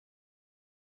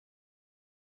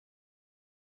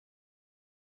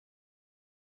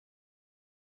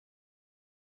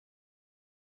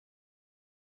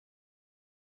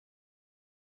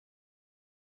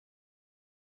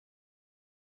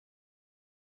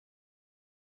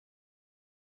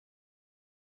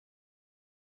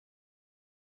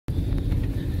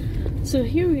So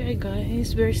here we are,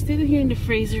 guys. We're still here in the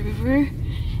Frazer River,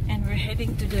 and we're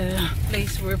heading to the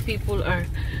place where people are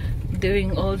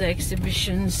doing all the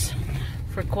exhibitions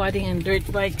for quadding and dirt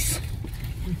bikes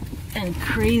and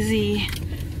crazy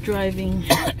driving.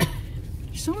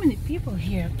 So many people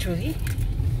here, actually.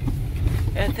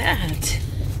 At that.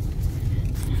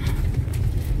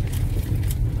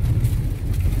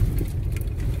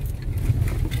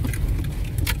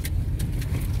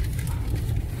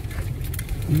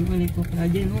 Maligo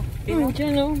pala dyan, oh.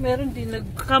 Dyan, oh. Meron din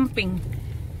nag-camping.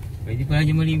 Pwede pala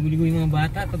dyan maligo-ligo yung mga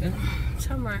bata pag ano?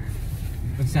 Summer.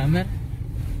 Pag summer?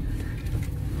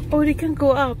 Oh, they can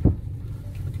go up.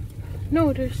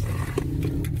 No, there's...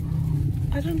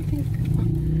 I don't think...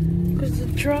 Because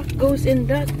the truck goes in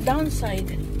that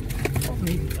downside. Oh,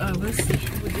 maybe... we'll see.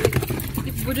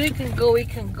 If Budoy can go, we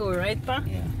can go, right, Pa?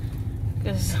 Yeah.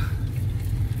 Because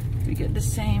we get the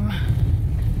same...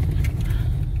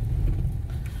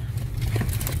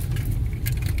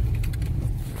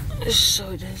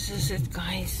 So this is it,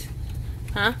 guys.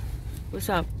 Huh? What's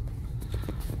up?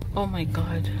 Oh my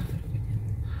god.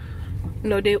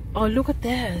 No, they... Oh, look at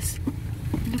this.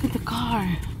 Look at the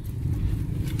car.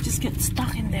 Just get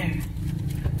stuck in there.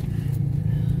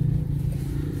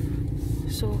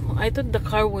 So I thought the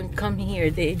car wouldn't come here.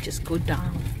 They just go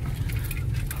down.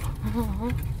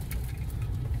 Oh.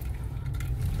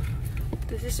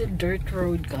 This is a dirt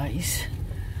road, guys.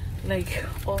 Like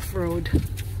off-road.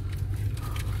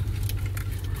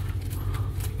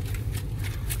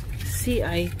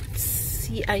 I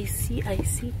see.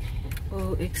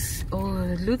 Oh,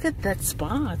 oh, look at that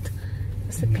spot.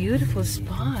 That's a beautiful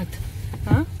spot.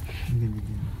 Huh?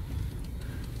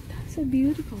 That's a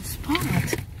beautiful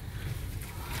spot.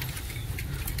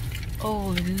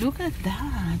 Oh, look at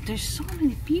that. There's so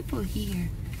many people here.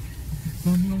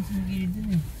 Huh?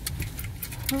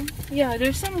 Yeah,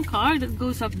 there's some car that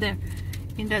goes up there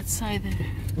in that side there.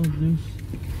 Oh,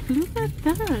 look at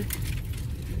that.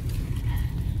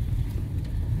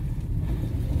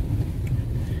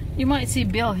 You might see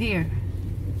Bill here.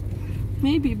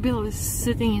 Maybe Bill is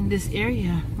sitting in this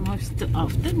area most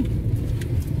often.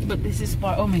 But this is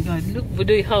far. Oh my god, look,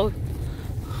 Budoy, how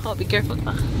be careful,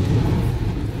 pa.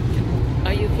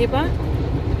 Are you okay, pa?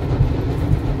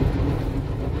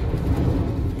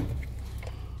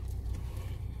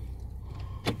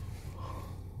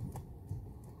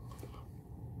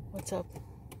 What's up?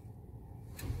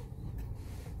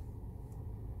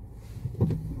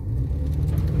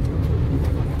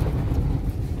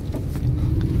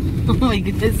 Oh my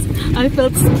goodness, I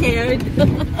felt scared.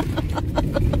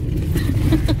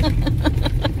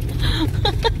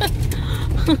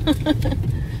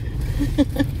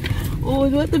 Oh,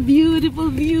 what a beautiful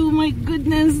view. My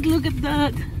goodness, look at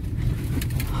that.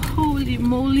 Holy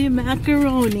moly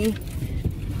macaroni.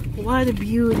 What a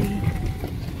beauty.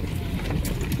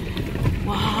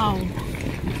 Wow.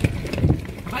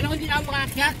 Akala ko hindi na ako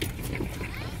makakyat.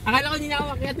 Akala ko hindi na ako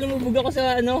makakyat. Lumubog ako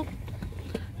sa ano.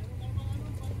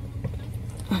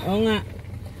 Oo nga.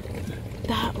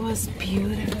 That was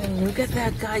beautiful. Look at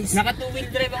that, guys. Naka two-wheel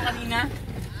drive ako kanina.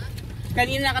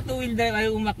 Kanina naka two-wheel drive.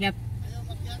 Ayaw umakyat.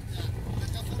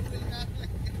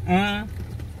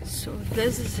 So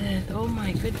this is it. Oh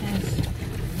my goodness.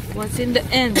 What's in the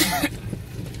end?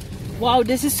 Wow,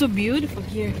 this is so beautiful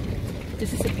here. This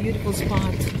is a beautiful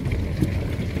spot.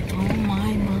 Oh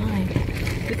my.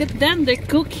 Look at them. They're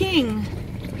cooking.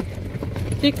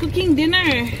 They're cooking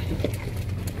dinner.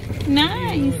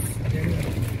 Nice.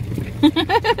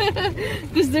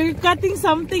 Because they're cutting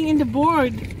something in the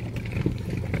board.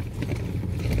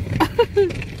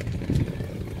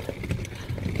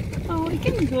 Oh, we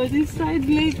can go this side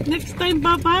late next time,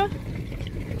 Papa.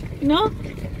 No?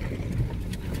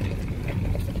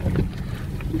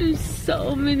 There's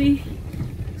so many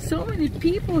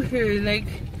people here, like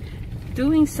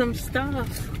doing some stuff.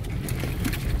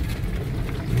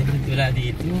 Ganda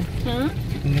dito. Huh?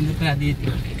 Ang ganda pala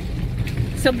dito.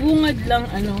 Sa bungad lang,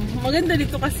 ano. Maganda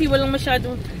dito kasi walang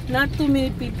masyadong, not too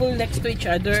many people next to each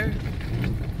other.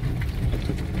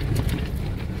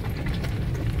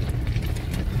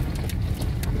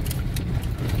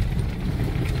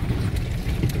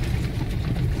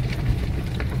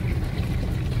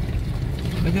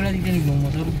 Ba't wala dito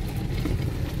nagmumotor?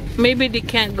 Maybe they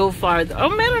can't go farther.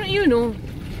 Oh, meron, you know.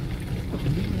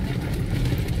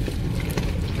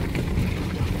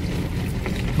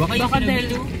 Baka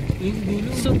dahil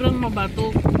sobrang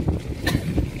mabato.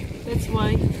 That's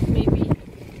why, maybe.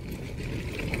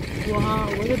 Wow,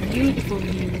 what a beautiful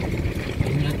view.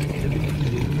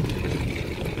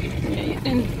 Yeah, you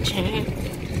can check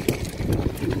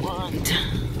if you want.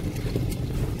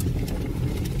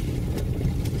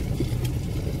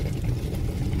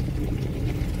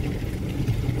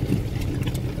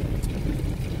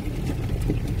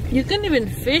 You can even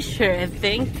fish here, I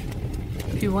think,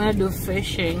 if you want to do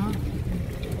fishing.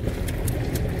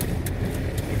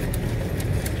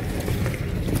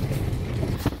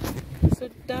 So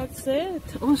that's it.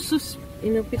 Oh, sus.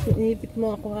 Inipit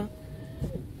mo ako ha.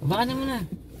 Baka na muna.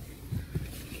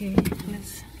 Okay,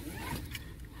 let's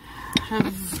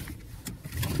have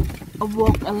a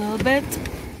walk a little bit.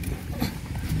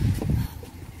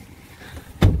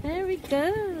 There we go.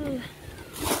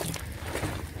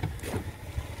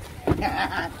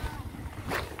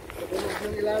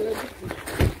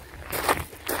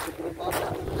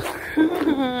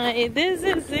 This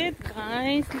is it,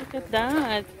 guys. Look at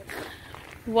that.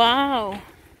 Wow.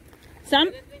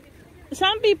 Some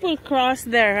people cross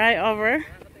there, right, over.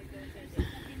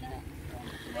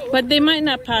 But they might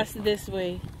not pass this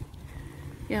way.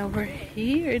 Yeah, we're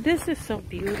here. This is so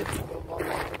beautiful.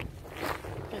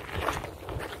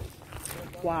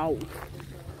 Wow.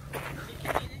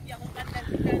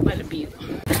 What a view.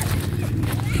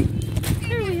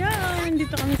 Here we are.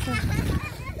 Dito kami sa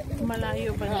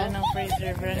malayo banda ng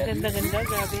Frazer. Ang ganda-ganda,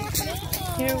 grabe.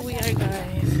 Here we are,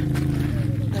 guys.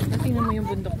 Ganda, tingnan mo yung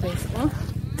bundok, guys. Oh?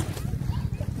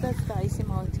 That's the icy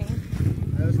mountain.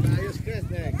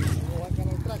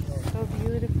 So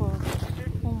beautiful.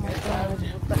 Oh my god.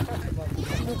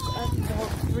 Look at the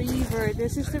river.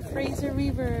 This is the Frazer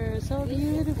River. So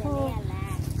beautiful.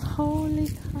 Holy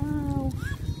cow.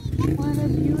 What a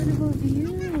beautiful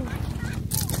view.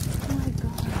 Oh my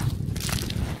god.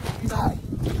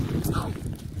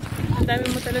 Ang dami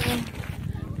mo talagang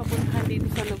papuntahan dito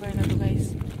sa lugar na to,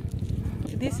 guys.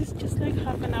 This is just like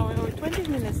half an hour or 20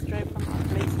 minutes drive from our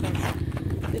place, guys.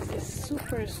 This is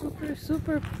super, super,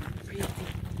 super pretty.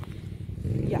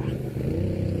 Yeah.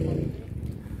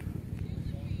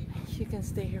 You can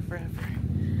stay here forever.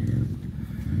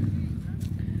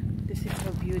 This is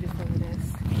how beautiful it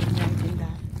is. Imagine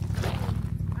that.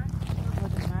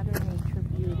 What a matter of nature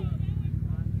beauty.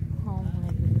 Oh my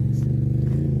goodness.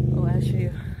 Oh, I'll show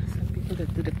you some people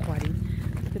that do the quadding.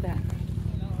 Look at that.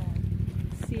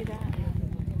 See that?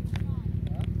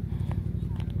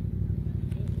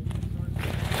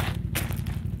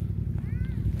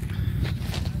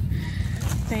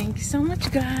 Thank you so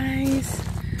much, guys.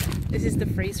 This is the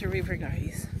Frazer River,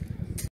 guys.